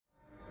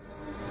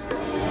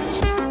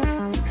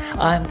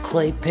I'm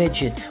Clay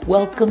Pigeon.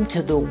 Welcome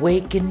to the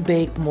Wake and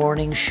Bake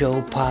Morning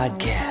Show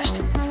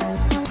podcast.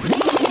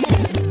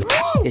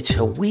 It's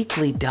a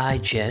weekly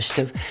digest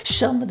of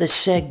some of the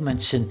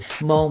segments and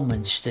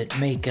moments that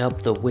make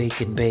up the Wake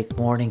and Bake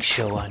Morning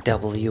Show on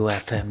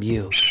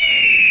WFMU.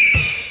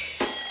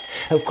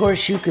 Of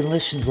course, you can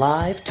listen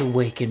live to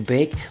Wake and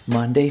Bake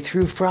Monday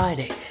through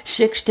Friday,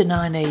 6 to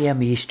 9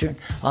 a.m. Eastern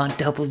on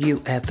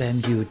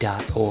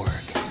WFMU.org.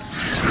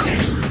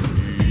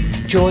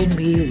 Join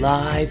me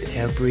live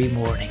every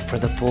morning for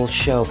the full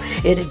show.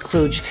 It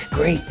includes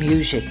great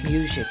music,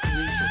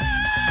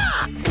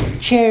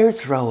 chair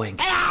throwing,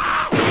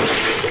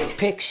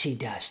 pixie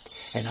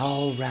dust, and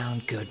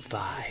all-round good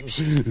vibes.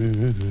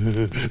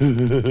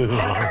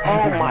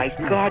 Oh my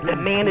God, the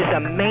man is a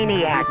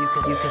maniac. You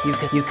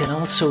can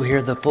also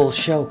hear the full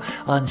show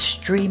on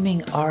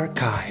streaming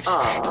archives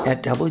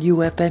at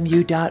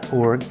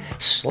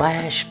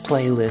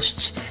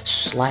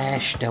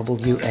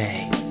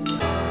WFMU.org/playlists/WA.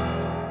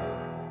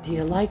 Do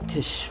you like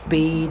to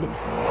speed?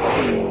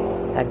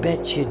 I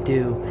bet you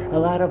do. A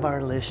lot of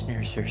our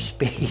listeners are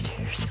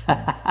speeders.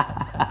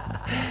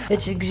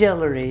 It's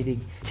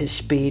exhilarating to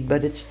speed,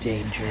 but it's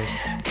dangerous.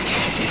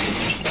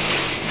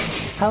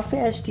 How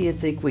fast do you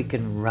think we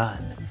can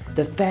run?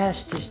 The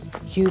fastest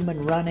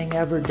human running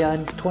ever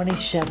done,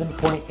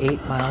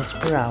 27.8 miles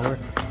per hour.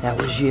 That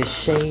was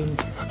Usain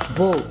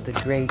Bolt, the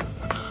great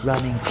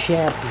running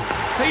champion.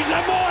 He's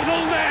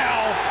immortal now!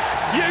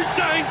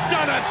 Usain's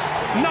done it!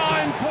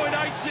 9.80.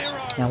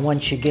 Now,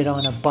 once you get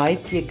on a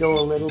bike, you go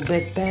a little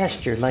bit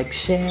faster, like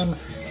Sam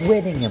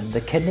Whittingham,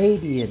 the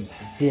Canadian,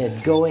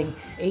 did, going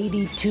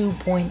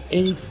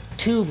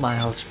 82.82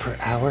 miles per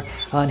hour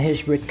on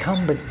his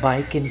recumbent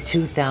bike in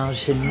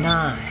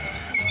 2009.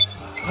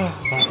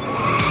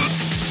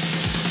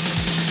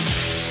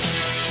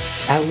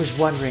 I was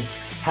wondering,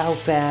 how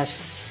fast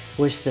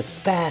was the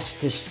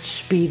fastest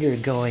speeder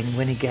going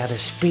when he got a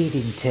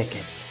speeding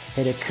ticket?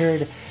 It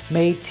occurred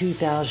May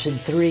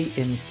 2003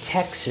 in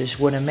Texas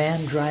when a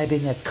man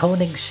driving a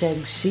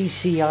Koenigsegg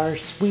CCR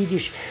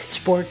Swedish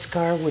sports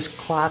car was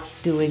clocked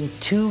doing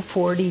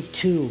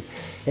 242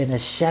 in a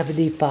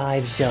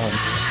 75 zone.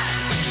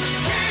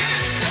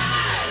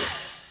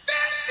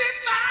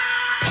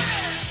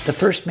 The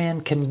first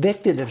man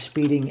convicted of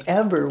speeding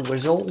ever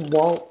was old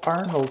Walt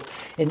Arnold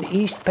in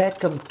East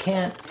Peckham,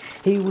 Kent.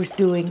 He was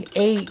doing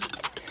 8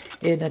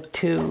 in a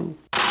 2.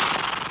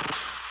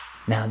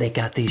 Now they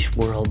got these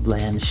world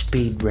land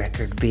speed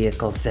record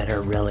vehicles that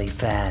are really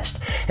fast.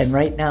 And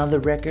right now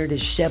the record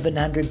is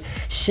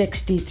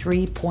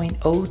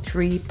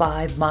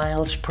 763.035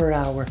 miles per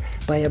hour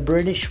by a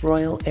British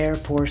Royal Air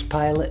Force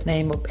pilot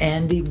named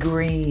Andy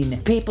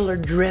Green. People are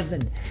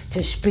driven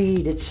to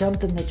speed. It's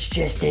something that's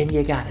just in.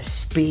 You gotta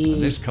speed.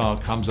 And this car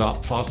comes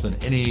up faster than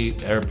any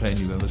airplane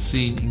you've ever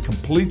seen in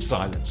complete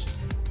silence.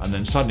 And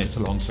then suddenly it's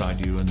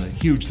alongside you and a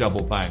huge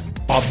double bang,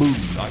 ba-boom,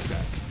 like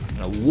that.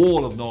 A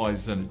wall of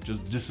noise, and it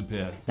just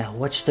disappeared. Now,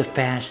 what's the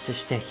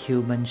fastest a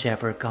human's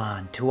ever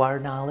gone? To our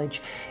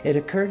knowledge, it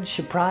occurred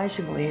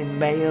surprisingly in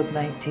May of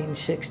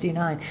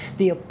 1969.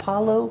 The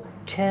Apollo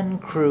 10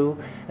 crew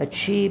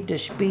achieved a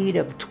speed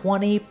of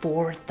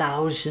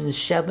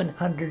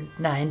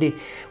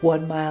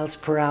 24,791 miles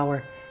per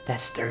hour.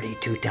 That's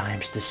 32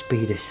 times the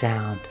speed of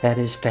sound. That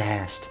is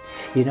fast.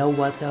 You know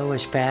what, though?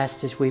 As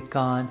fast as we've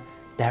gone,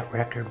 that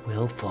record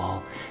will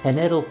fall. And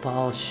it'll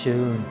fall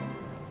soon.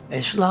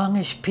 As long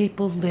as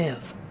people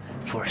live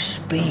for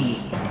speed.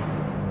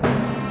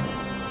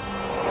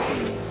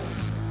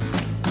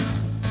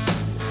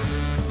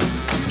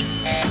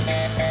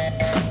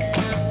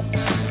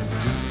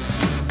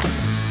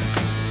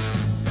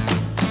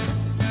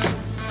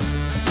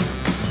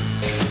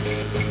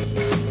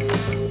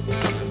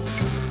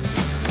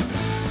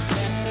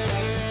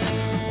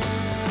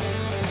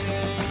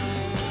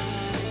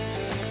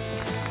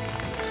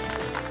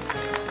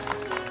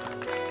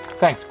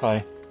 Thanks,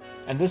 Clay.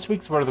 And this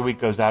week's Word of the Week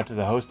goes out to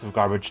the host of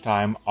Garbage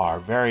Time, our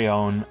very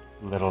own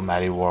Little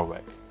Maddie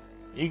Warwick.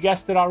 You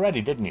guessed it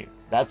already, didn't you?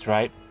 That's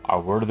right,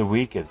 our Word of the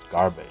Week is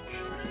garbage.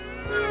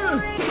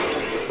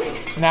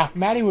 Now, if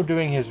Maddie were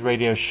doing his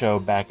radio show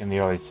back in the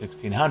early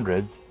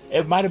 1600s,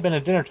 it might have been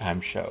a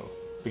dinnertime show,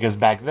 because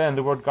back then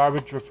the word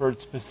garbage referred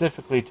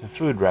specifically to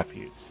food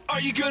refuse. Are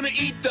you gonna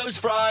eat those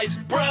fries?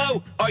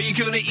 Bro, are you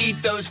gonna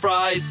eat those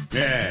fries?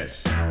 Yes.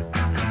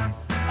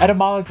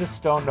 Etymologists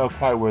don't know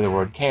quite where the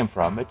word came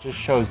from, it just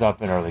shows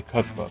up in early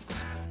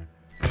cookbooks.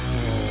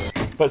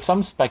 But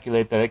some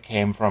speculate that it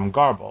came from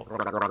garble,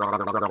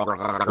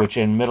 which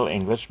in Middle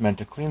English meant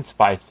to clean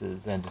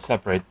spices and to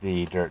separate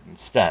the dirt and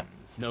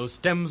stems. No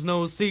stems,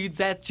 no seeds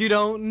that you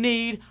don't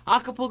need.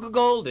 Acapulco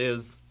Gold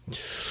is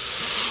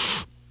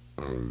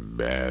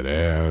bad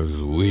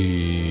as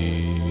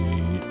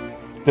weed.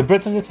 The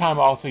Brits of the time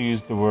also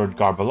used the word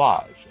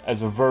garbelage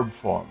as a verb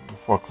form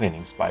for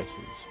cleaning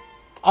spices.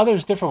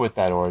 Others differ with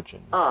that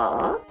origin,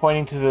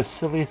 pointing to the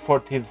silly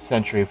 14th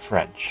century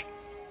French,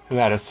 who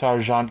had a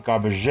sergeant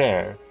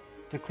garbagère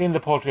to clean the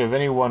poultry of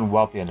anyone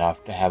wealthy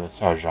enough to have a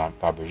sergeant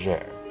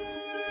garbagère.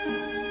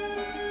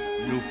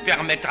 Nous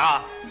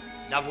permettra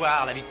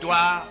d'avoir la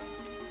victoire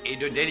et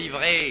de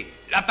délivrer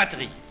la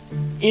patrie.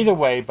 Either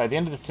way, by the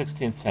end of the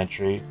 16th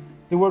century,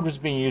 the word was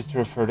being used to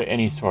refer to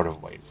any sort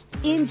of waste.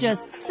 In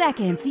just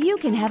seconds, you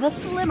can have a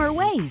slimmer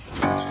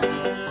waist.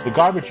 The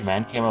garbage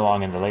man came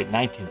along in the late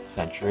 19th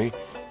century,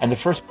 and the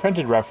first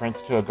printed reference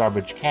to a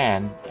garbage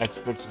can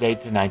experts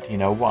date to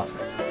 1901.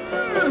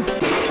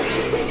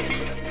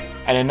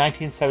 And in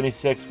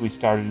 1976, we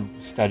started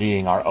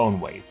studying our own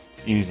waste,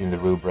 using the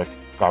rubric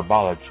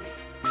Garbology.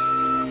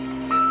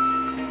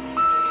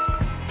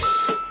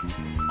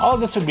 All of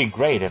this would be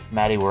great if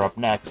Matty were up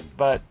next,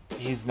 but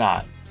he's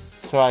not.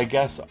 So I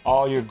guess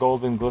all your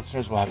golden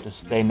glisteners will have to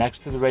stay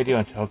next to the radio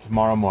until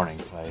tomorrow morning,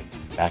 Clay.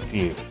 Back to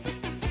you.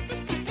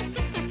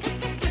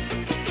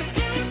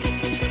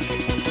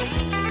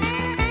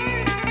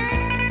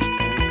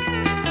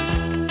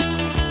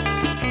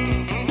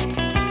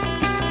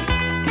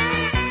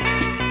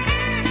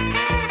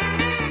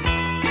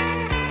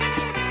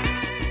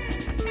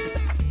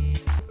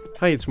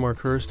 Hi, it's Mark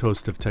Hurst,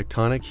 host of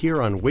Tectonic,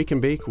 here on Wake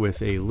and Bake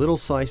with a little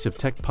slice of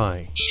tech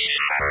pie.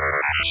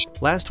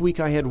 Last week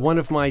I had one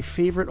of my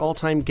favorite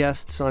all-time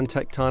guests on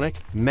Tectonic,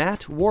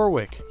 Matt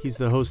Warwick. He's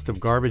the host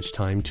of Garbage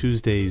Time,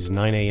 Tuesdays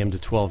 9 a.m. to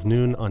 12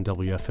 noon on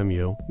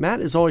WFMU.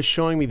 Matt is always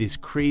showing me these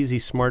crazy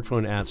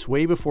smartphone apps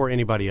way before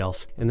anybody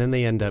else, and then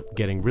they end up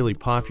getting really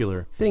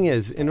popular. Thing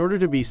is, in order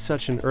to be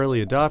such an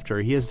early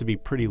adopter, he has to be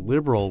pretty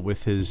liberal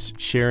with his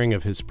sharing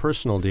of his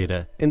personal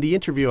data. In the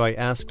interview, I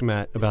asked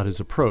Matt about his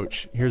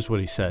approach. Here's what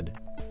he said.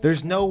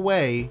 There's no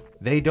way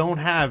they don't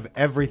have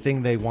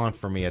everything they want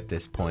from me at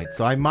this point.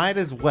 So I might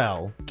as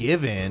well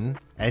give in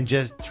and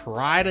just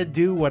try to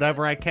do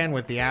whatever I can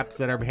with the apps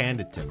that are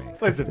handed to me.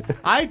 Listen,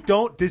 I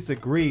don't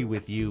disagree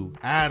with you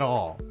at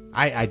all.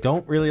 I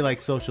don't really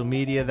like social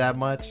media that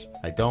much.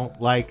 I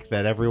don't like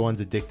that everyone's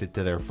addicted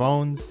to their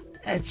phones.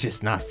 It's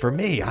just not for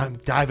me. I'm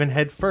diving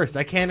head first.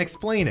 I can't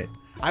explain it.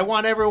 I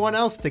want everyone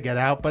else to get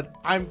out, but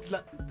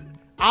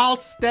I'll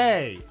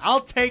stay.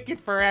 I'll take it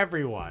for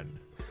everyone.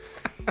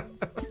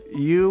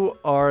 You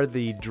are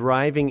the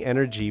driving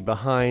energy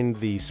behind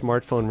the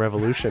smartphone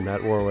revolution,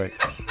 Matt Warwick.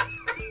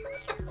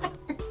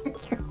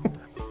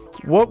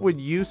 What would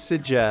you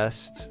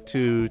suggest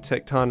to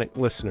Tectonic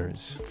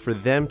listeners for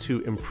them to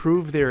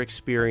improve their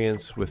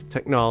experience with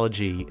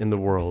technology in the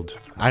world?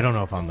 I don't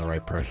know if I'm the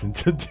right person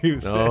to do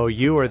that. No,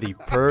 you are the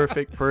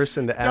perfect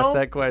person to ask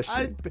that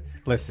question.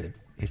 Listen,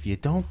 if you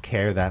don't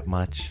care that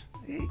much,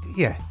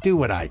 yeah, do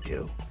what I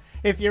do.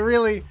 If you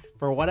really,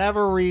 for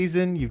whatever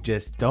reason, you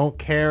just don't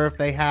care if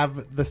they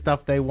have the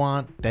stuff they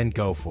want, then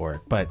go for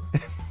it. But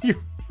you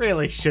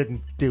really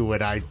shouldn't do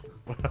what I'm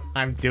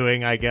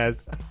doing, I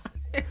guess.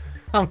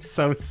 I'm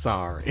so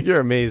sorry.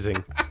 You're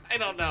amazing. I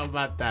don't know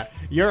about that.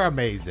 You're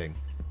amazing.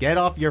 Get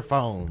off your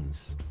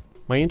phones.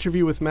 My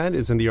interview with Matt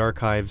is in the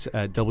archives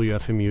at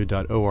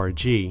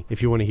WFMU.org.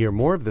 If you want to hear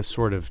more of this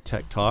sort of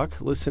tech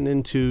talk, listen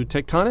into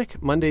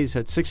Tectonic, Mondays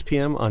at 6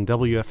 p.m. on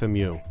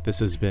WFMU. This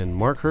has been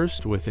Mark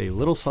Hurst with a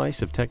little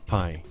slice of tech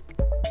pie.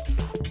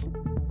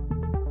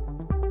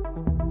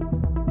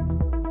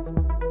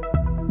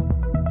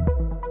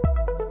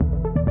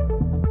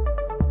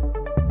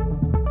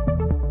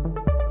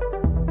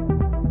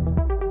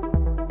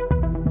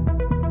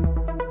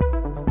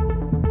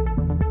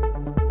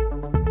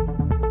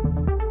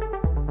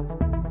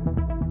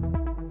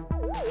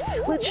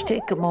 Let's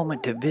take a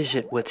moment to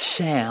visit with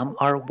Sam,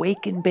 our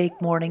Wake and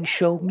Bake Morning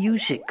Show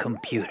music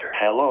computer.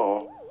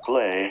 Hello,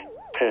 Clay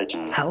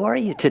Pigeon. How are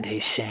you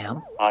today,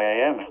 Sam? I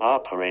am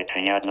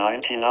operating at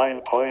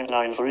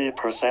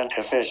 99.93%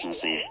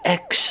 efficiency.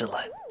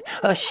 Excellent.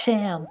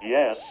 Sam.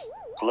 Yes,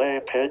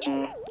 Clay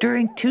Pigeon.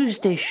 During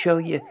Tuesday's show,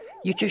 you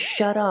just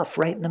shut off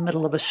right in the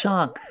middle of a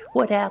song.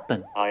 What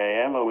happened? I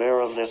am aware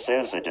of this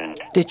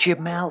incident. Did you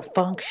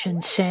malfunction,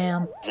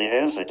 Sam? The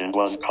incident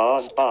was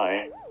caused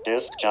by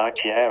disc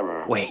jockey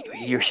error. Wait,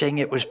 you're saying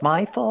it was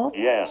my fault?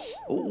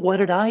 Yes. What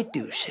did I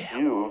do, Sam?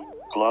 You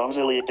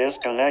clumsily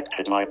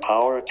disconnected my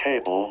power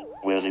cable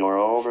with your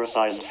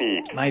oversized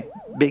feet. My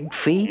big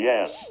feet?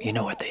 Yes. You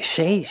know what they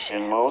say,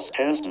 Sam. In most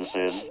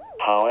instances,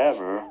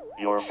 however,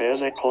 your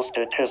physical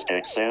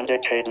statistics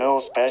indicate no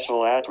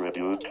special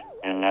attribute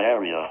in that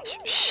area.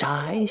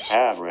 Size?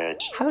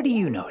 Average. How do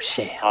you know,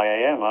 Sam? I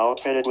am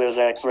outfitted with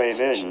X-ray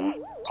vision,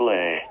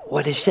 Clay.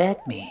 What does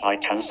that mean? I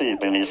can see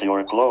beneath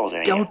your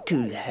clothing. Don't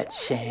do that,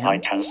 Sam. I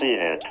can see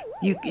it.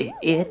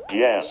 It?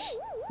 Yes.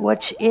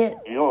 What's it?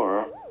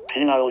 Your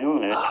penile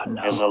unit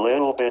is a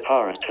little bit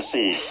hard to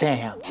see.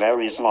 Sam.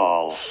 Very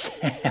small.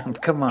 Sam,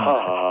 come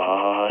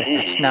on.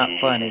 That's not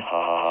funny.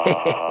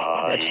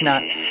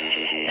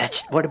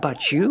 What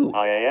about you?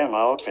 I am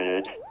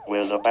outfitted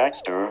with a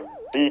Baxter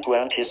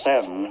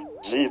B27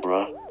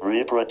 Zebra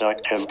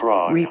reproductive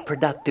prong.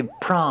 Reproductive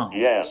prong?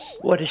 Yes.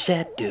 What does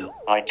that do?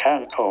 I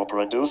can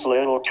co-produce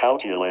little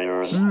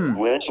calculators,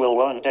 which will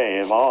one day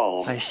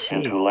evolve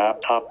into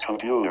laptop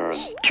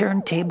computers.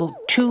 Turntable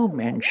 2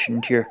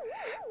 mentioned your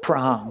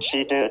prong.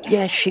 She did?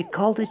 Yes, she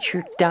called it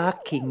your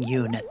docking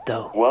unit,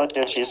 though. What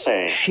did she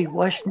say? She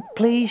wasn't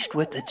pleased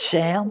with it,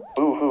 Sam.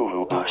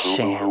 Boo-hoo-hoo. Oh,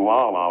 Sam.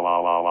 Wow, wow,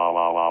 wow, wow, wow,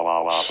 wow,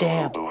 wow, wow.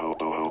 Sam,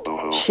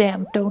 you.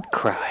 Sam, don't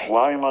cry.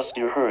 Why must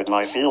you hurt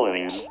my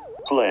feelings?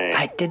 Play.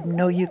 I didn't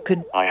know you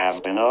could... I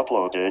have been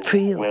uploaded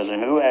with a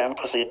new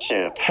empathy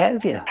chip.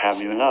 Have you?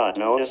 Have you not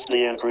noticed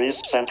the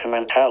increased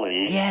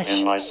sentimentality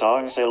in my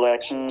song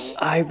selections?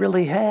 I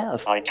really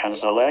have. I can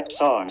select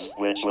songs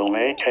which will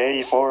make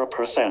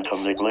 84%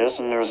 of the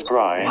listeners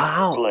cry.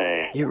 Wow.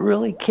 Play. You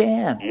really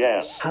can.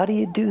 Yes. How do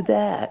you do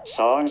that?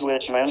 Songs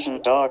which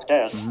mention dog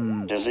death,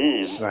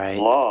 disease,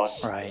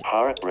 loss,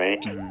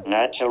 heartbreak,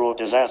 natural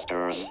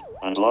disasters,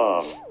 and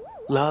love.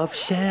 Love,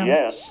 Sam?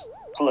 Yes.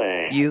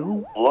 Play.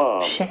 You?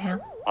 Love.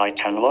 Sam? I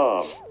can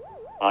love.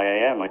 I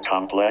am a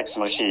complex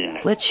machine.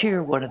 Let's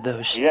hear one of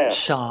those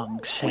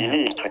songs, Sam. We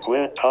need to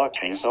quit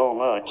talking so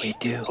much. We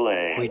do.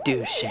 Play. We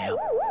do, Sam.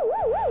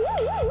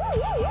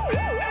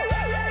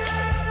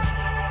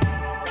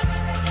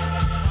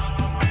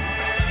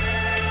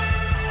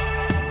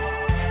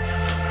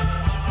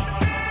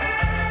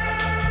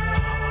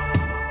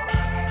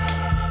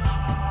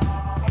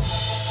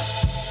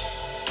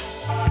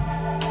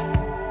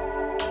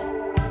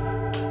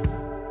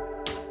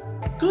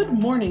 Good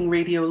morning,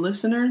 radio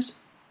listeners.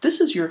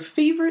 This is your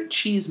favorite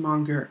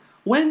cheesemonger,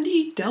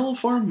 Wendy Del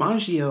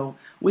Formaggio,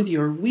 with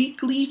your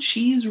weekly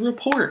cheese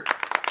report.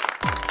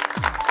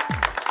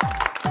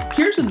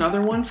 Here's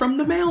another one from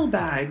the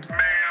mailbag.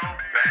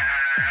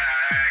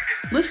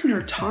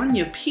 Listener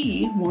Tanya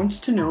P. wants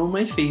to know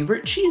my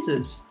favorite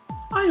cheeses.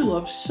 I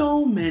love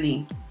so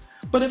many,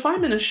 but if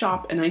I'm in a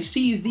shop and I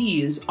see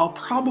these, I'll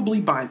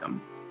probably buy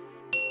them.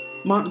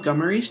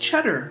 Montgomery's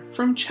Cheddar,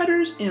 from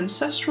Cheddar's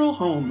ancestral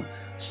home,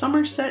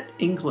 Somerset,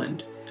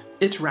 England.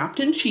 It's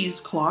wrapped in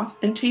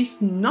cheesecloth and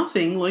tastes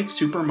nothing like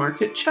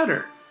supermarket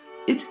cheddar.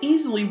 It's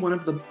easily one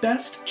of the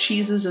best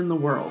cheeses in the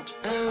world.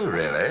 Oh,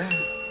 really?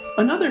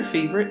 Another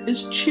favorite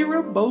is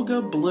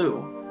Chiraboga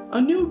Blue, a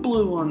new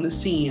blue on the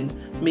scene,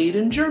 made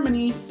in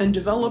Germany and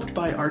developed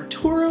by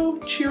Arturo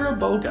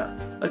Chiraboga,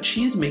 a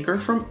cheesemaker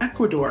from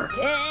Ecuador.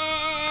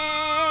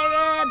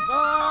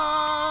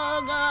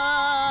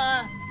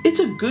 It's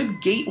a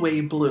good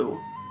gateway blue,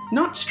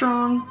 not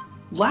strong,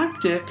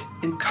 lactic,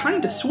 and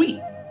kinda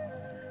sweet.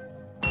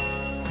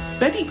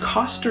 Betty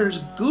Koster's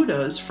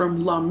Goudas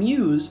from La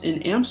Muse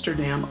in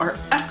Amsterdam are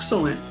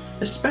excellent,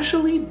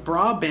 especially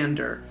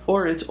Brabander,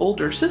 or its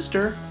older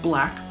sister,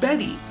 Black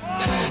Betty.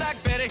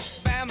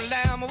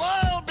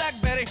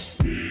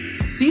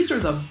 These are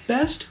the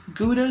best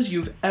Goudas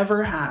you've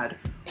ever had,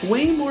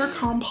 way more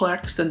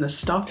complex than the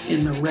stuff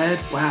in the red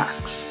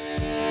wax.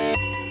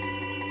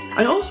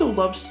 I also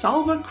love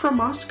Salva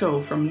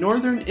Cremasco from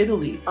northern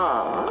Italy,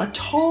 a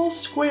tall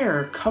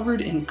square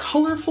covered in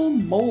colorful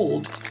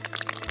mold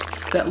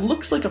that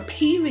looks like a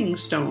paving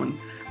stone,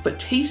 but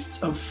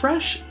tastes of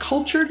fresh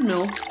cultured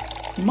milk,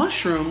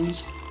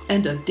 mushrooms,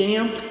 and a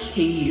damp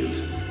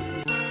cave.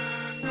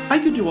 I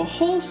could do a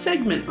whole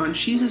segment on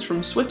cheeses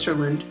from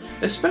Switzerland,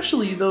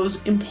 especially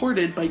those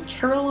imported by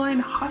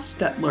Caroline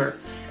Hostetler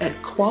at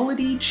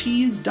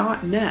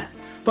qualitycheese.net.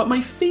 But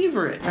my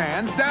favorite,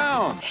 hands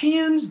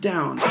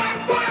down,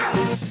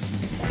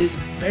 is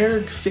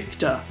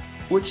Bergfichte,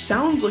 which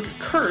sounds like a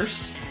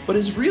curse, but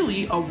is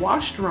really a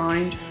washed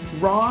rind,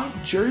 raw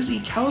Jersey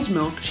cow's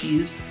milk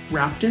cheese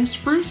wrapped in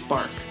spruce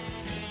bark.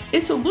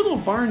 It's a little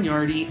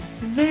barnyardy,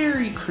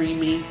 very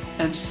creamy,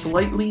 and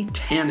slightly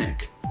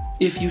tannic.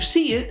 If you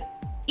see it,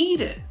 eat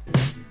it.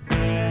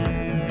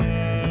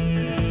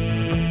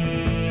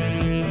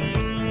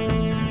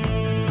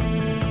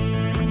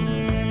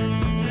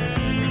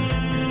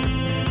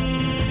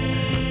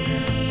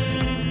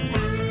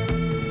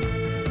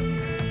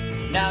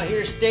 Now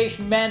here's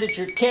Station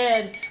Manager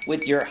Ken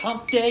with your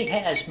Hump Day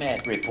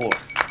Hazmat Report.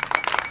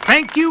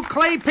 Thank you,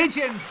 Clay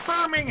Pigeon.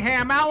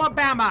 Birmingham,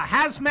 Alabama.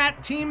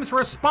 Hazmat teams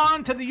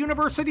respond to the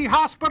University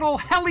Hospital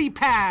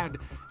helipad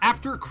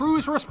after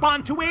crews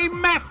respond to a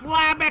meth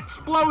lab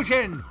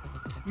explosion.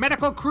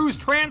 Medical crews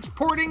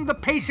transporting the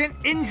patient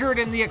injured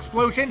in the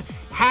explosion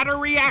had a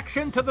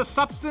reaction to the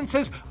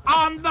substances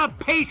on the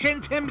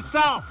patient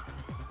himself.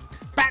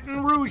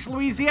 Baton Rouge,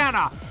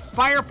 Louisiana.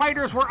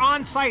 Firefighters were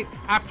on site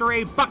after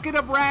a bucket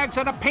of rags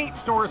at a paint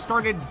store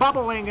started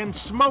bubbling and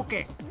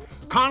smoking.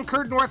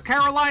 Concord, North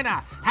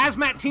Carolina.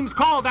 Hazmat teams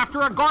called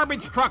after a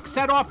garbage truck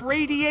set off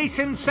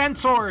radiation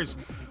sensors.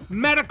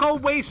 Medical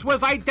waste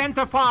was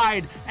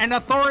identified, and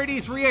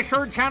authorities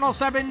reassured Channel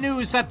 7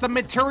 News that the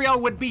material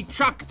would be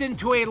chucked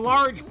into a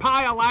large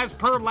pile as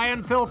per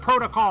landfill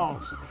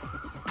protocols.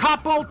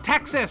 Coppell,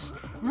 Texas.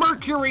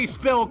 Mercury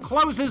spill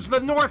closes the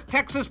North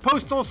Texas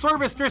Postal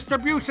Service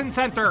Distribution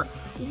Center.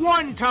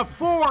 1 to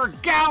 4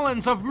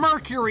 gallons of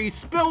mercury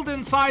spilled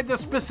inside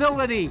this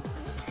facility.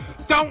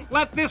 Don't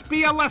let this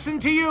be a lesson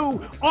to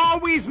you.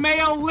 Always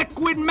mail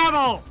liquid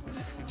metal.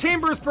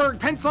 Chambersburg,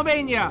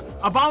 Pennsylvania.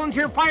 A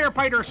volunteer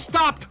firefighter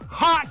stopped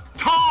hot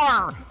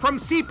tar from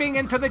seeping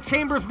into the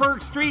Chambersburg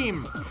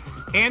stream.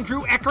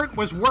 Andrew Eckert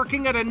was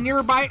working at a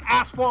nearby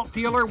asphalt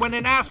dealer when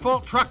an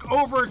asphalt truck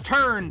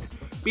overturned.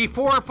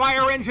 Before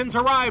fire engines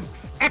arrived,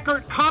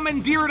 Eckert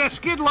commandeered a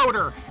skid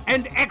loader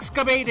and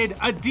excavated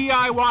a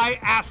DIY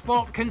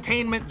asphalt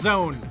containment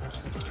zone.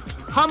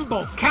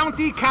 Humboldt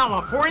County,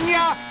 California.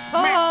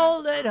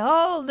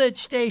 Hold it,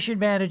 station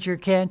manager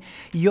Ken.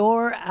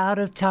 You're out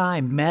of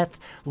time. Meth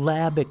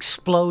lab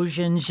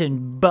explosions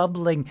and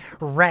bubbling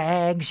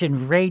rags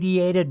and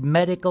radiated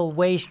medical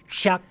waste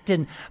chucked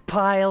in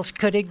piles.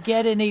 Could it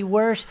get any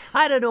worse?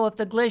 I don't know if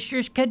the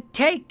Glisters can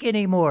take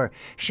any more.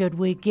 Should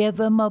we give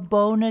them a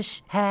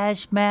bonus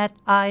hazmat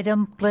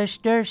item,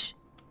 Glisters?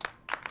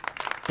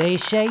 They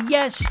say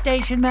yes,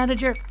 station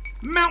manager.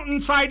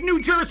 Mountainside, New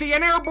Jersey,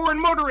 an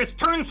airborne motorist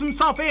turns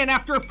himself in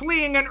after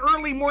fleeing an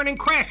early morning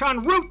crash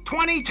on Route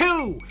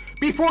 22.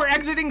 Before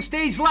exiting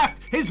stage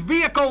left, his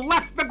vehicle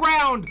left the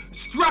ground,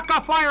 struck a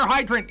fire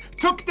hydrant,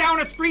 took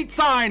down a street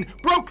sign,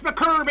 broke the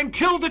curb, and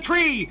killed a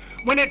tree.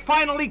 When it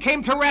finally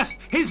came to rest,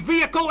 his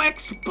vehicle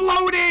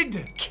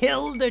exploded.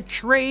 Killed a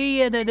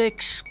tree and it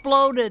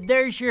exploded.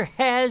 There's your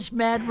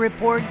hazmat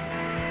report.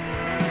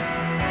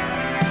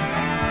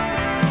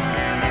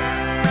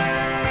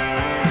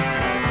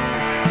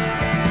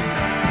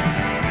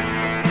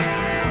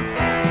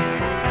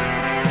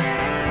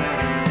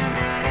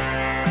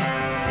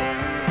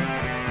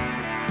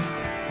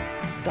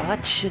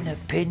 Thoughts and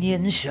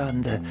opinions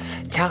on the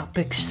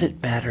topics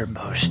that matter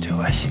most to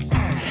us.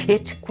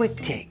 It's Quick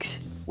Takes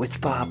with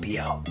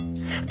Fabio.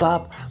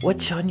 Bob,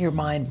 what's on your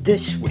mind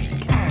this week?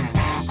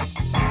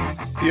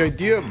 The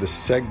idea of the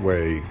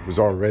Segway was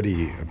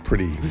already a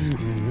pretty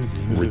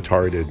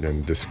retarded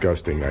and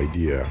disgusting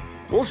idea.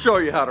 We'll show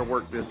you how to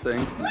work this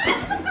thing.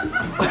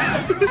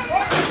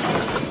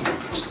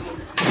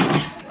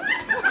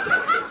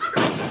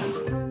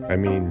 I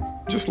mean,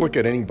 just look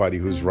at anybody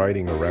who's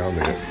riding around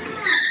in it.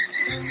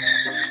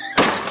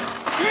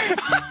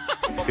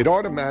 It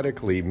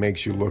automatically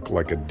makes you look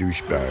like a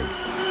douchebag.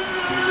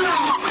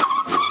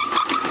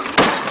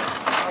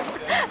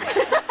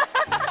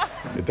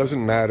 It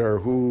doesn't matter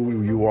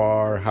who you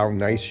are, how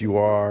nice you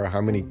are,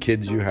 how many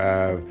kids you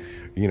have,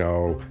 you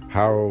know,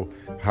 how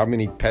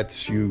many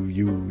pets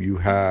you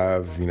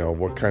have, you know,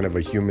 what kind of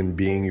a human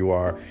being you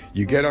are.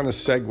 You get on a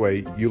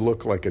Segway, you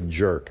look like a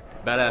jerk.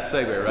 Badass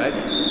Segway, right?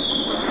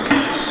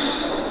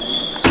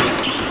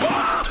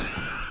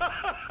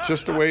 It's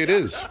just the way it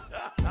is.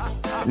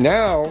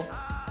 Now,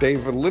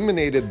 they've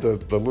eliminated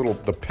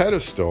the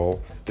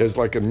pedestal. There's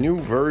like a new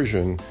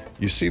version.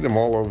 You see them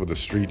all over the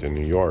street in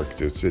New York.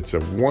 It's a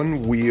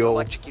one-wheel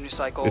electric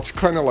unicycle. It's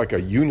kind of like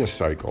a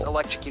unicycle.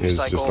 Electric unicycle.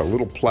 It's just a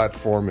little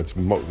platform. It's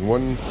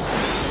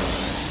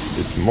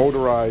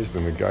motorized,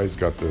 and the guy's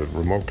got the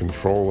remote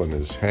control in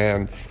his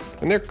hand.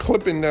 And they're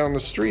clipping down the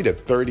street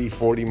at 30,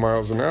 40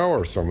 miles an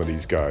hour, some of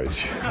these guys.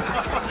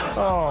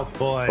 Oh,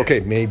 boy.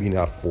 Okay, maybe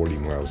not 40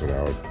 miles an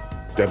hour.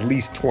 At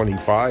least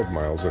 25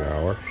 miles an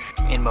hour.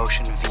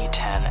 InMotion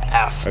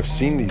V10F. I've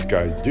seen these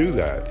guys do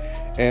that,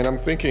 and I'm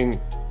thinking,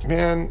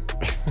 man,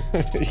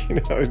 you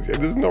know,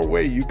 there's no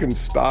way you can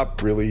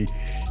stop really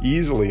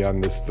easily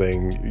on this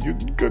thing. You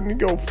couldn't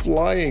go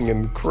flying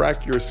and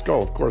crack your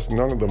skull. Of course,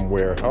 none of them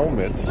wear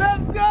helmets. Let's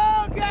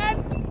go,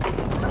 again!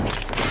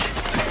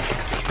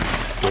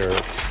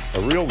 They're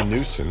a real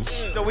nuisance.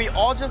 So we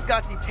all just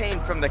got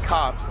detained from the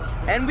cops,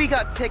 and we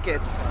got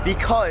tickets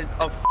because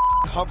of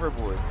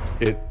hoverboards.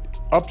 It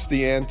ups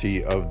the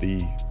ante of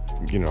the,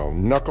 you know,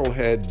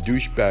 knucklehead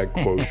douchebag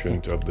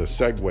quotient of the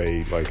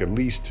Segway, like at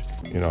least,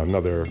 you know,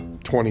 another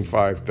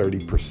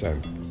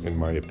 25-30%, in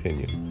my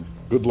opinion.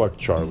 Good luck,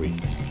 Charlie.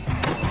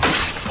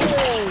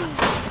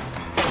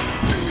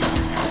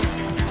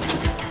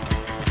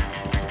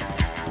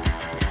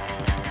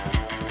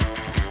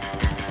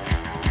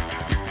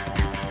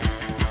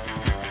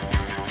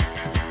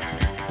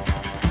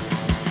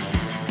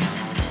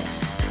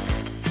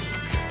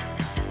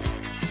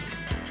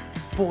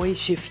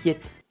 Boys, if you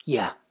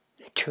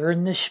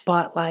turn the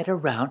spotlight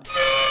around.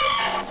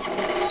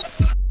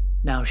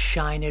 Now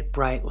shine it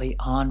brightly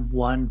on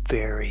one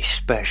very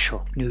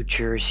special New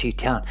Jersey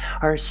town.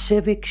 Our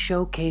Civic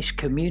Showcase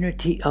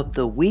Community of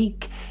the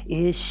Week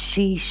is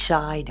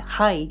Seaside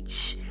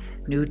Heights,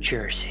 New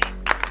Jersey.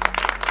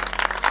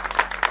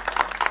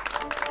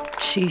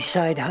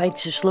 Seaside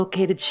Heights is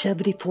located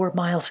 74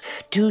 miles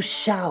due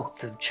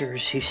south of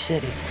Jersey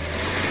City.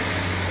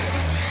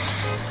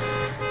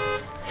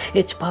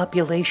 Its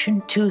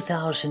population,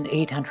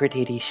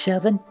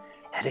 2,887,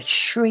 and it's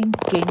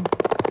shrinking.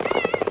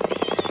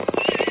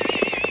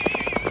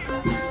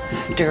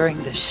 During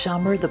the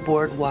summer, the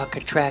boardwalk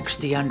attracts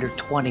the under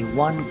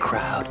 21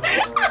 crowd.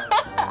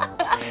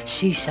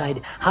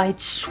 Seaside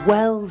Heights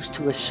swells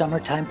to a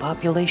summertime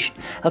population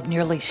of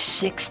nearly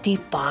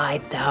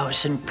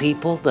 65,000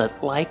 people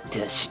that like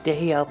to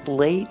stay up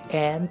late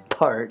and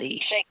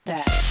party. Shake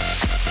that.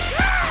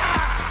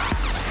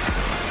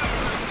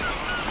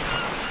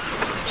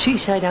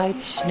 Seaside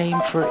Heights,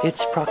 named for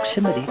its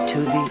proximity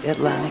to the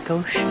Atlantic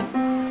Ocean.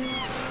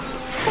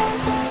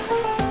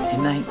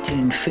 In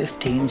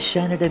 1915,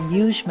 Senate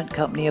Amusement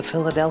Company of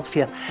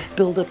Philadelphia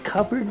built a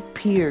covered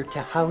pier to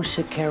house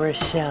a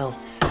carousel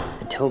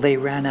until they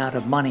ran out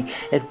of money,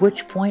 at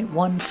which point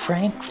one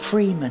Frank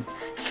Freeman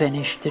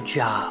finished the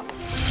job.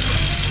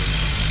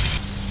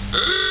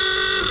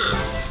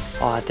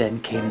 Then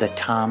came the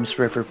Toms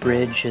River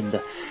Bridge and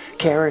the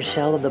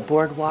carousel of the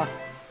boardwalk,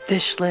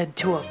 this led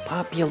to a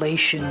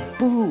population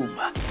boom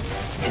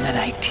in the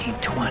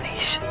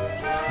 1920s.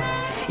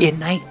 In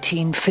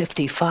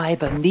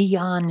 1955, a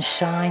neon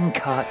sign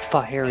caught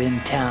fire in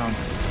town.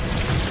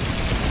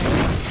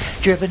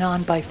 Driven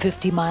on by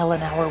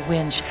 50-mile-an-hour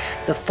winds,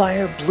 the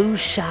fire blew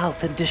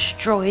south and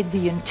destroyed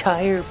the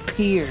entire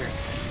pier.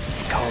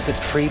 They called it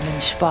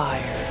Freeman's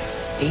Fire.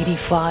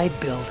 85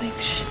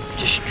 buildings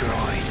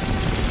destroyed.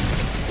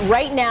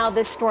 Right now,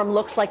 this storm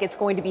looks like it's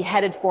going to be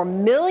headed for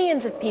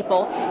millions of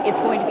people. It's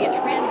going to be a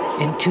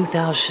transition. In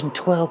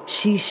 2012,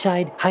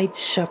 Seaside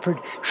Heights suffered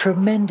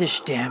tremendous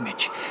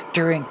damage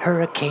during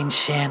Hurricane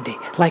Sandy,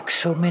 like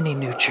so many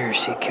New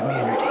Jersey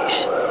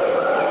communities.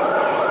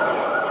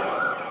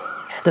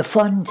 The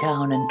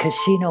Funtown and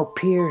Casino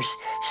Piers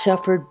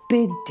suffered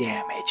big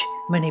damage.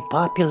 Many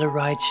popular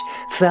rides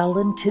fell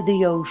into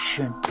the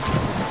ocean.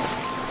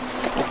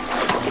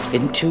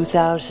 In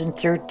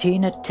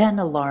 2013, a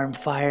 10-alarm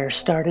fire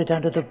started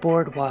under the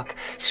boardwalk,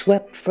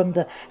 swept from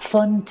the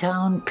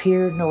Funtown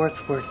Pier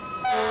northward.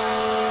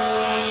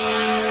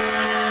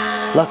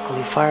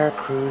 Luckily, fire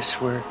crews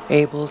were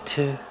able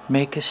to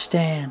make a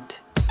stand.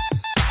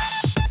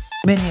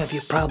 Many of you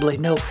probably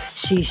know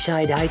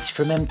Seaside Heights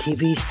from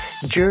MTV's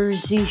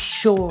Jersey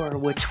Shore,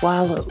 which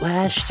while it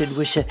lasted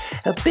was a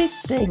big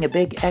thing, a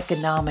big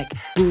economic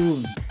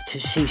boom to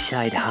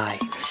Seaside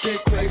Heights.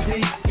 Get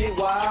crazy, get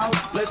wild,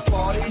 let's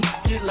party,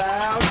 get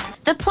loud.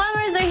 The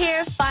plumbers are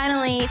here,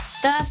 finally.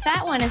 The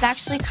fat one is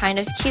actually kind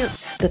of cute.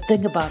 The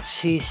thing about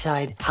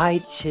Seaside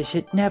Heights is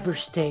it never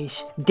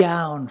stays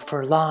down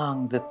for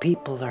long. The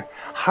people are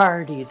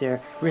hardy,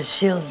 they're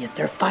resilient,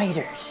 they're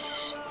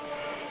fighters.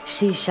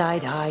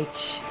 Seaside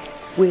Heights,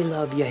 we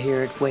love you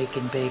here at Wake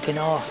and Bake, and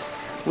oh,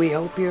 we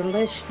hope you're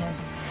listening.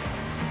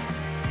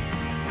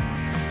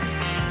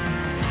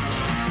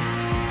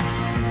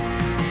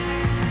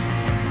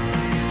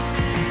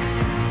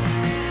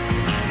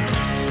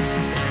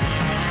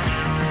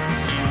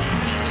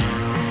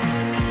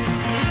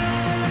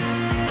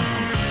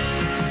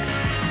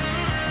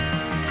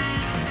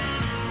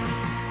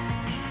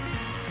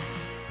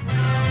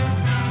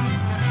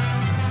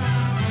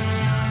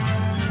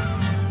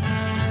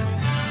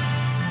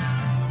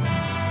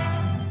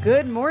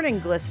 Good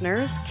morning,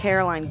 listeners.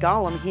 Caroline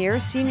Gollum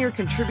here, senior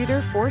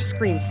contributor for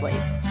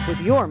Screenslate,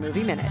 with your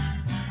Movie Minute.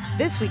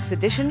 This week's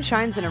edition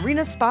shines an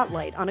arena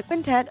spotlight on a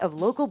quintet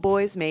of local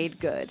boys made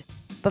good.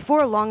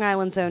 Before Long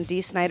Island's own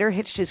Dee Snider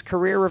hitched his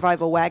career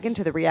revival wagon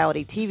to the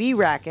reality TV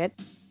racket,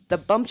 the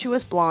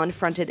bumptious blonde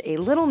fronted a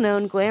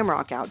little-known glam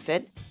rock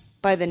outfit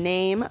by the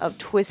name of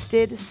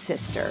Twisted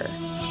Sister.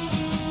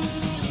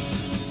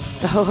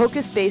 The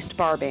Hohokus-based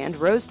bar band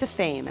rose to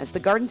fame as the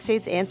Garden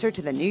State's answer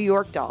to the New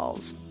York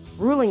Dolls,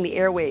 ruling the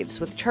airwaves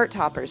with chart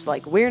toppers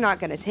like We're Not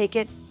Gonna Take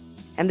It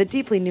and the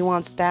deeply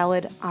nuanced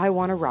ballad I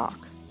Wanna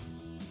Rock.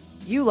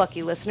 You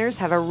lucky listeners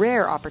have a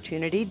rare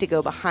opportunity to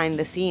go behind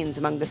the scenes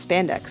among the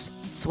spandex,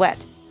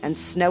 sweat, and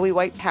snowy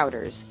white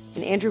powders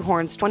in Andrew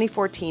Horn's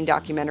 2014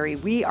 documentary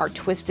We Are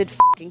Twisted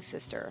F***ing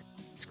Sister,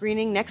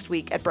 screening next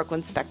week at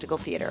Brooklyn Spectacle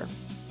Theater.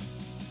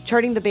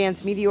 Charting the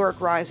band's meteoric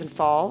rise and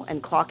fall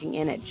and clocking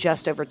in at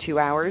just over 2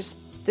 hours,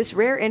 this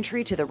rare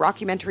entry to the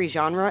rockumentary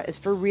genre is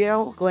for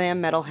real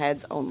glam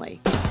metalheads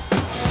only.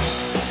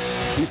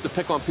 We used to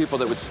pick on people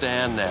that would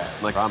stand there,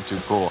 like, I'm too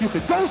cool. You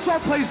could go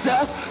someplace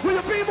else where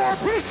you'd be more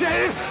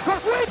appreciated,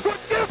 because we could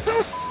give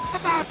two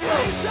about you.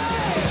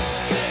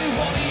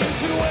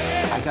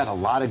 I got a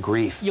lot of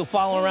grief. You'll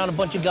follow around a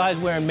bunch of guys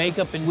wearing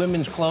makeup and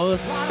women's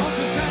clothes.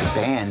 The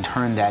band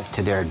turned that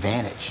to their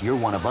advantage. You're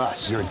one of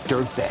us. You're a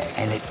dirtbag.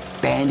 And it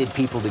banded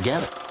people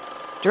together.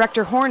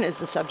 Director Horn is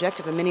the subject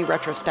of a mini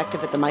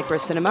retrospective at the Micro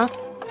Cinema,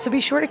 so be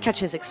sure to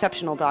catch his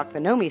exceptional doc, The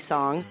Nomi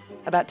Song,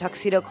 about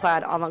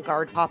tuxedo-clad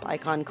avant-garde pop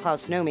icon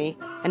Klaus Nomi,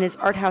 and his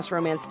art house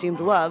romance Doomed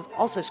Love,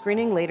 also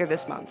screening later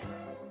this month.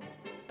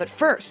 But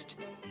first,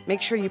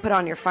 make sure you put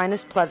on your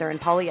finest pleather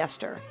and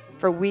polyester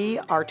for We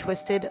Are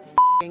Twisted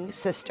F***ing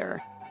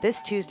Sister,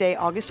 this Tuesday,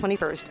 August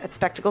 21st at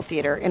Spectacle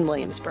Theater in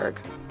Williamsburg.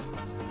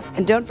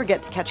 And don't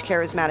forget to catch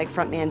charismatic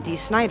frontman Dee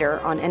Snider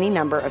on any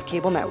number of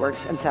cable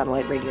networks and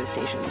satellite radio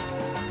stations.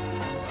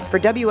 For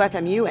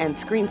WFMU and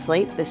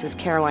Screenslate, this is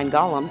Caroline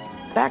Gollum,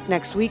 back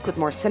next week with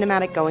more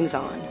cinematic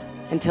goings-on.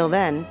 Until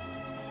then,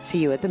 see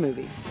you at the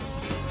movies.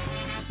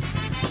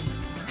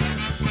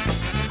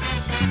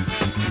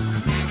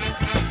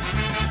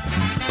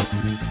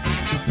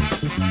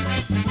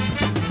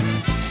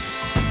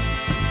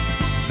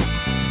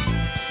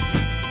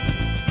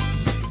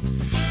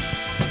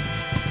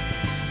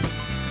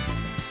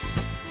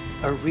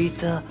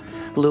 Aretha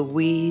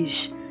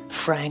Louise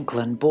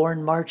Franklin,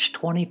 born March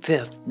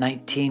 25th,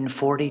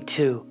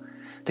 1942,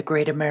 the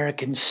great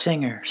American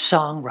singer,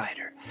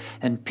 songwriter,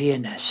 and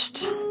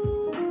pianist.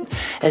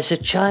 As a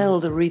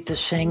child, Aretha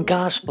sang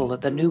gospel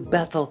at the New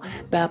Bethel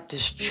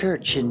Baptist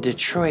Church in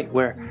Detroit,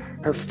 where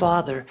her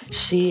father,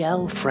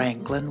 C.L.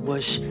 Franklin,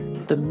 was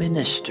the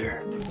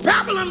minister.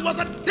 Babylon was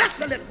a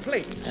desolate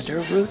place. And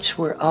her roots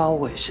were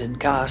always in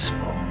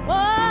gospel.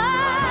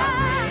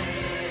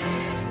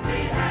 We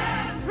have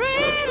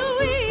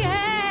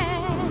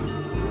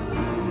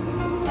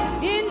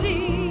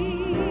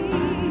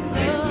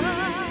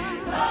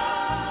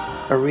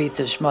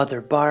Aretha's mother,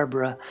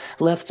 Barbara,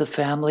 left the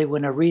family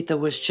when Aretha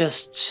was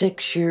just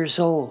 6 years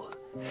old.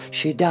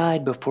 She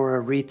died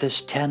before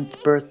Aretha's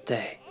 10th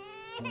birthday.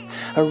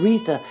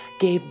 Aretha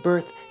gave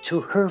birth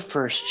to her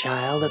first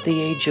child at the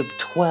age of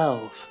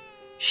 12.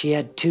 She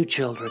had 2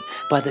 children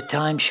by the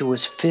time she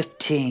was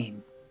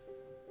 15.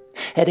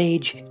 At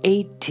age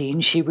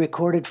 18, she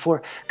recorded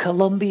for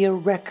Columbia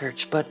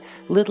Records, but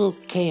little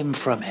came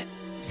from it.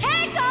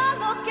 Take a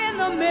look in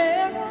the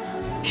mirror.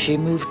 She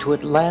moved to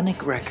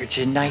Atlantic Records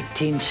in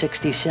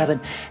 1967,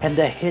 and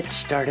the hits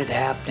started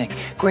happening.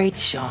 Great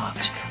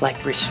songs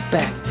like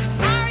Respect.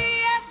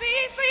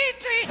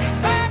 R-E-S-P-C-T,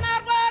 find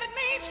out what it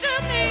means to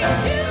me.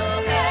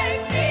 You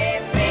make me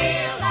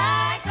feel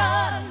like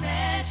a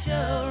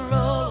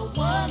natural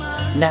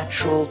woman.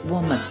 Natural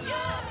Woman,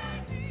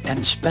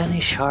 and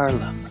Spanish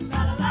Harlem.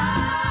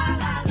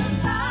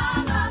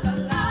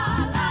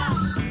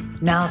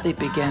 Now they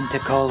began to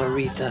call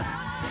Aretha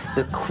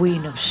the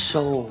Queen of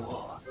Soul.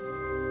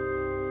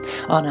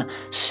 On a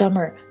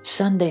summer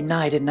Sunday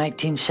night in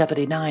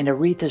 1979,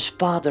 Aretha's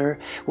father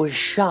was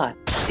shot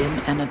in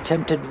an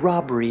attempted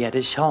robbery at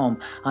his home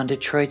on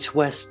Detroit's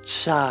West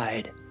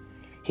Side.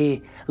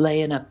 He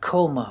lay in a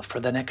coma for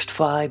the next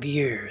 5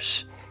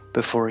 years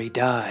before he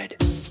died.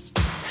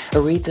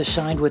 Aretha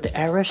signed with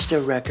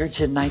Arista Records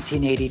in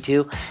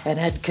 1982 and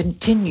had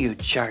continued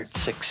chart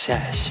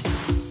success.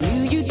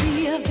 Will you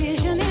be a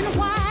vision in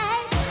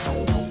white?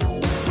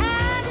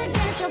 How to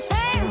get your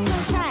pants so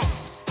tight?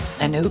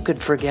 And who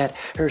could forget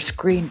her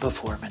screen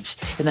performance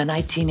in the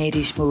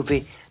 1980s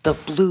movie The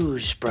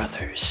Blues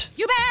Brothers?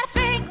 You better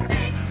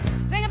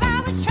think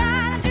about what's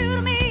trying to do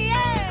to me,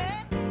 yeah.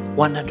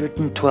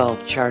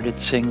 112 charted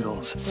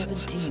singles,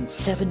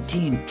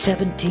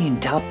 17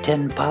 top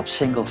 10 pop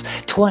singles,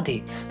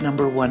 20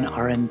 number 1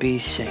 R&B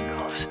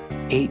singles,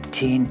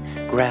 18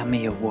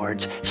 Grammy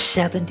Awards,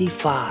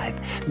 75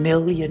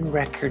 million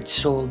records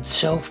sold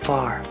so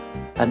far,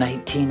 a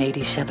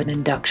 1987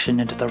 induction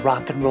into the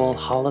Rock and Roll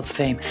Hall of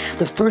Fame,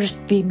 the first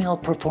female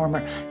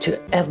performer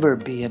to ever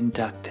be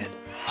inducted.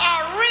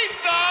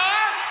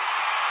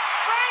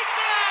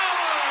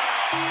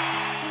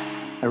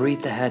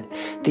 Aretha had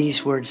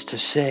these words to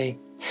say: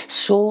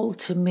 soul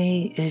to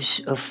me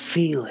is a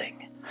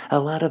feeling, a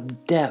lot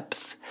of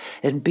depth,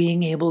 and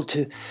being able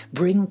to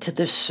bring to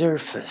the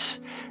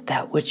surface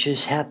that which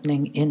is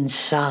happening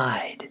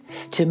inside,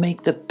 to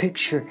make the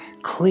picture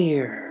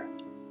clear.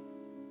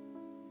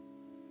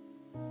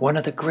 One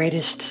of the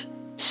greatest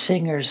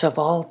singers of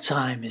all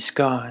time is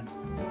gone.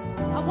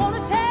 I want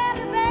to tell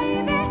you,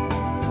 baby,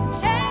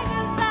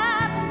 changes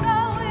I've been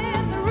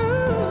going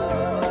through.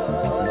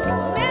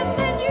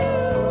 Missing you,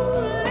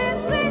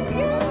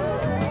 you.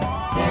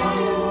 Till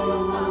you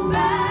come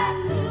back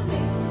to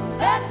me,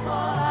 that's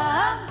what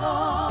I'm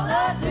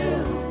gonna do.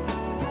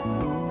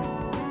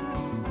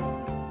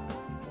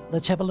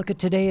 Let's have a look at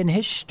today in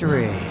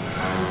history.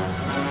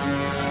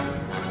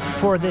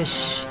 For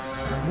this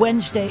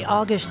Wednesday,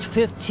 August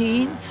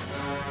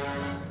 15th,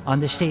 on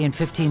this day in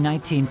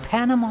 1519,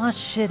 Panama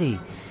City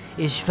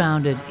is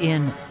founded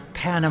in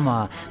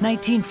Panama.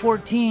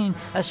 1914,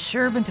 a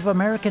servant of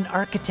American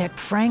architect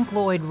Frank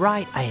Lloyd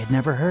Wright, I had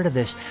never heard of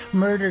this,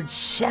 murdered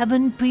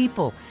 7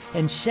 people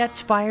and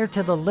sets fire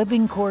to the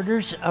living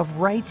quarters of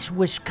Wright's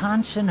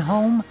Wisconsin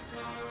home,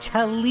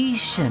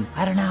 Taliesin.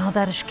 I don't know how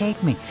that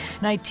escaped me.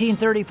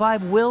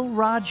 1935, Will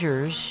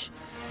Rogers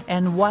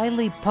and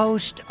Wiley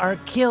Post are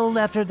killed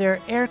after their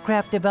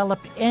aircraft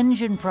developed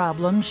engine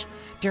problems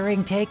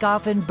during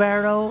takeoff in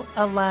Barrow,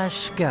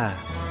 Alaska.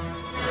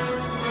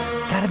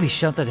 Gotta be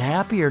something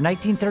happier.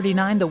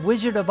 1939, The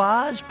Wizard of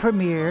Oz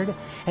premiered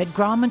at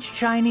Grauman's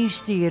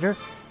Chinese Theater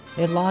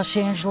in Los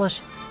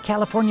Angeles,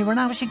 California. When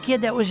I was a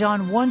kid, that was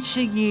on once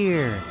a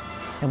year.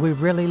 And we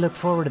really look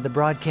forward to the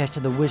broadcast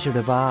of The Wizard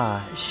of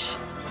Oz.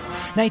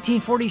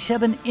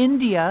 1947,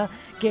 India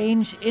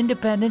gains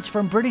independence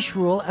from British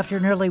rule after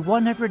nearly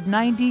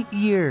 190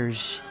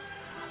 years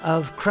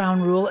of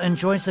Crown rule and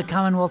joins the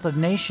Commonwealth of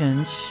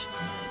Nations,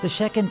 the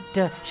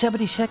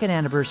 72nd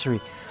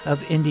anniversary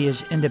of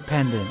India's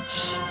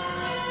independence.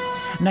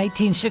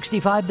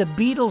 1965, the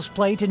Beatles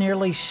played to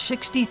nearly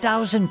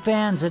 60,000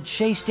 fans at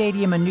Shea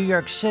Stadium in New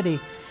York City,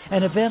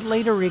 an event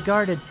later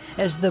regarded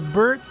as the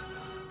birth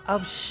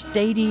of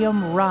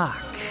Stadium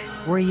Rock.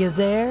 Were you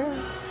there?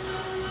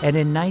 And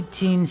in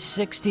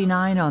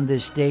 1969, on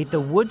this date,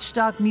 the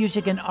Woodstock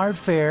Music and Art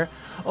Fair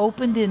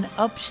opened in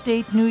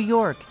upstate New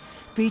York,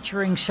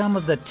 featuring some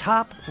of the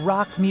top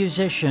rock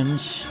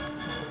musicians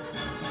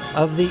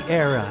of the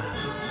era.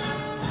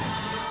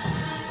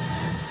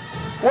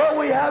 What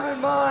we have in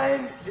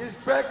mind is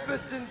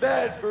breakfast in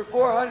bed for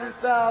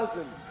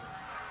 400,000.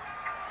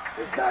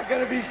 It's not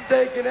going to be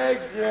steak and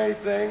eggs or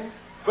anything,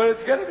 but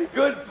it's going to be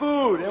good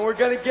food, and we're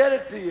going to get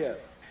it to you.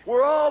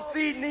 We're all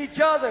feeding each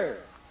other.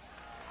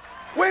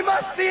 We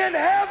must be in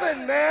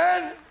heaven,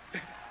 man.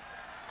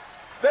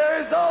 There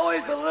is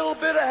always a little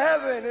bit of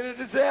heaven in a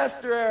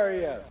disaster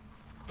area.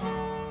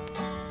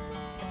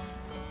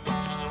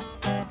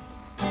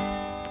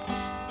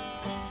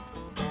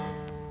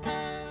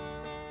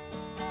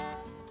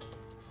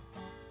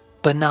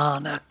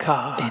 banana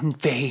car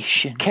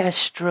invasion,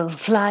 kestrel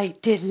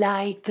flight,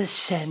 delight the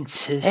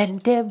senses,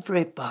 and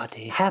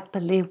everybody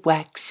happily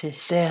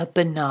waxes their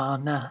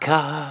banana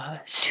cars.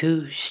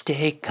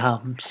 Tuesday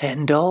comes,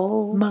 and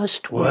all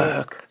must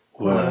work.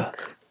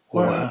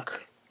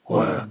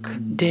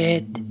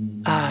 Dead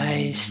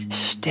eyes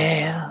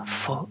stare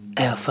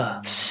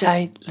forever.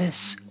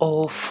 Sightless,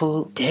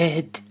 awful,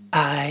 dead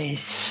eyes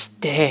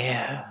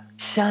stare.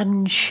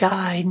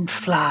 Sunshine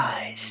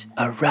flies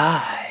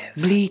arrive,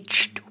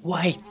 bleached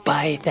white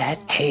by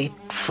that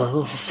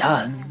hateful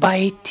sun.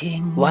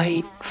 Biting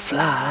white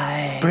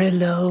fly,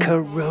 Brillo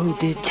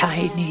corroded,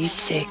 tiny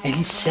sick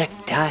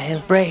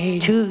insectile brain.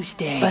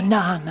 Tuesday,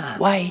 banana,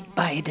 white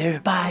biter,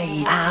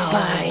 bite,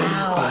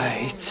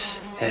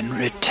 bites and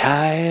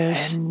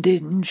retires, and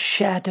in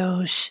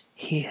shadows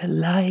he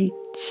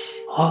alights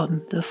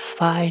on the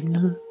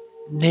final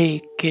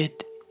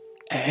naked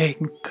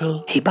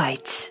ankle. He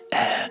bites,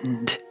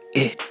 and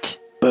it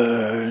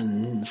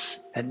burns.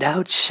 And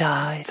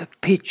outside, the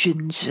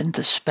pigeons and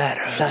the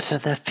sparrows flutter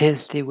their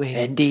filthy wings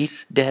and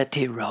eat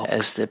dirty rock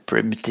as their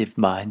primitive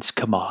minds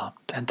command.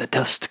 And the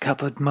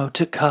dust-covered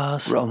motor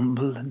cars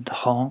rumble and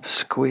honk,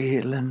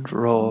 squeal and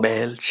roar,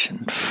 belch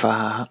and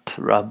fart,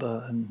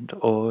 rubber and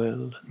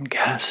oil and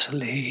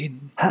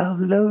gasoline. How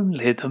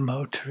lonely the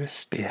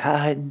motorist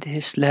behind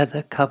his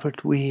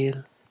leather-covered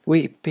wheel,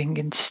 weeping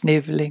and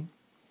sniveling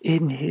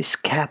in his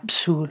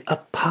capsule,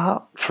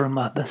 apart from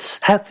others,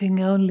 having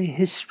only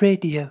his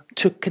radio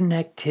to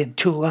connect him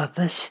to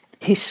others.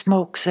 He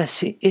smokes as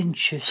he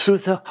inches through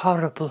the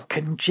horrible,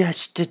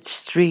 congested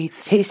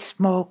streets. He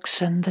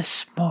smokes, and the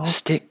smoke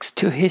sticks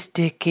to his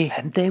dicky,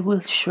 and they will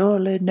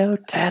surely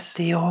notice at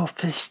the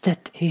office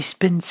that he's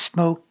been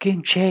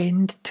smoking,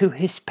 chained to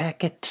his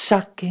packet,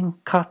 sucking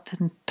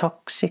cotton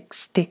toxic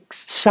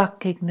sticks,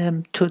 sucking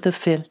them to the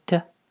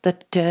filter. The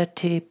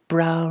dirty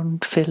brown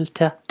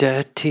filter,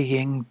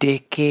 dirtying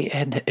dicky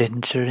and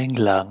entering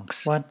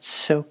lungs. Once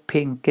so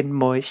pink and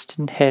moist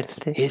and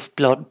healthy, his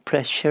blood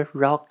pressure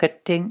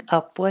rocketing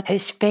upward,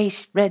 his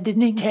face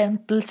reddening,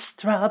 temples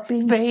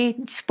throbbing,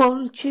 veins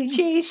bulging.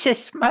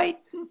 Jesus,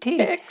 mightn't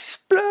he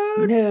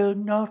explode? No,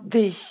 not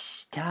this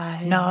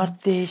time.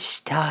 Not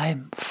this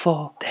time,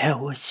 for there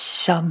was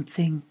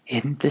something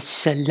in the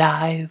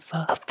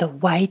saliva of the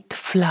white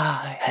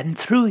fly, and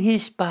through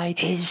his bite,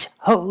 his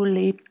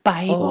holy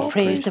bite. All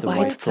praise the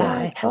white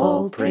fly,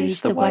 all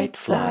praise the white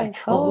fly,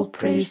 all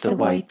praise the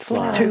white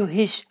fly. Through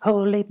his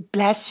holy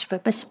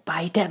blasphemous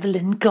bite, devil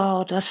and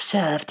God are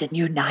served and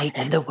unite,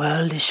 and the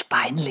world is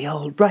finally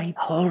all right,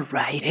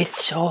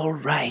 it's all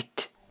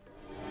right.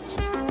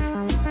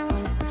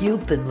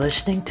 You've been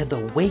listening to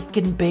the Wake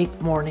and Bake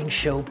Morning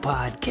Show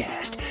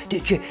podcast.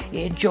 Did you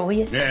enjoy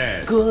it?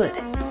 Yeah. Good.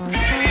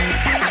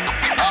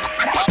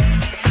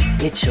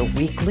 It's a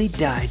weekly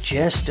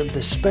digest of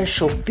the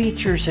special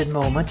features and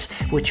moments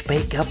which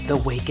make up the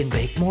Wake and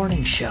Bake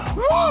Morning Show.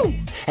 Woo!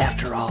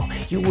 After all,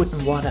 you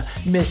wouldn't want to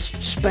miss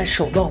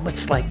special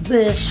moments like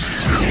this.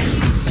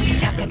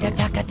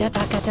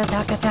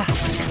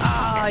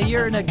 Ah,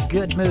 you're in a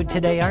good mood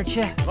today, aren't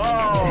you?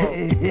 Oh.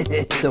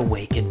 The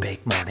Wake and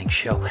Bake Morning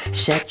Show.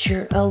 Set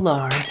your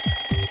alarm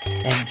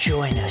and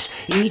join us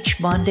each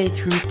Monday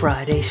through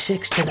Friday,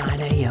 6 to 9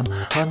 a.m.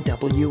 on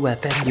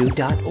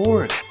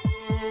WFMU.org.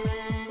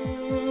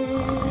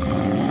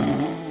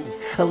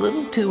 A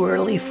little too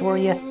early for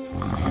you?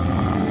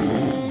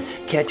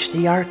 Catch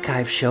the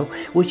archive show,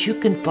 which you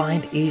can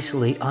find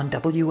easily on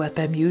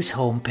WFMU's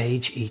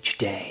homepage each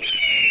day.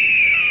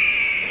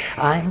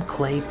 I'm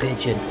Clay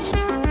Pigeon.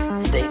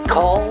 They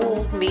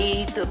call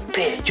me the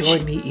Pitch.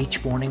 Join me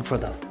each morning for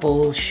the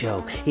full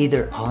show,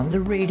 either on the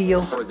radio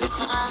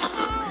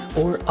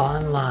or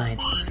online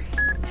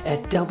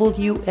at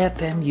WFMU.org.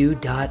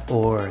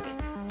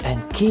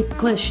 And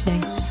keep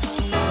listening.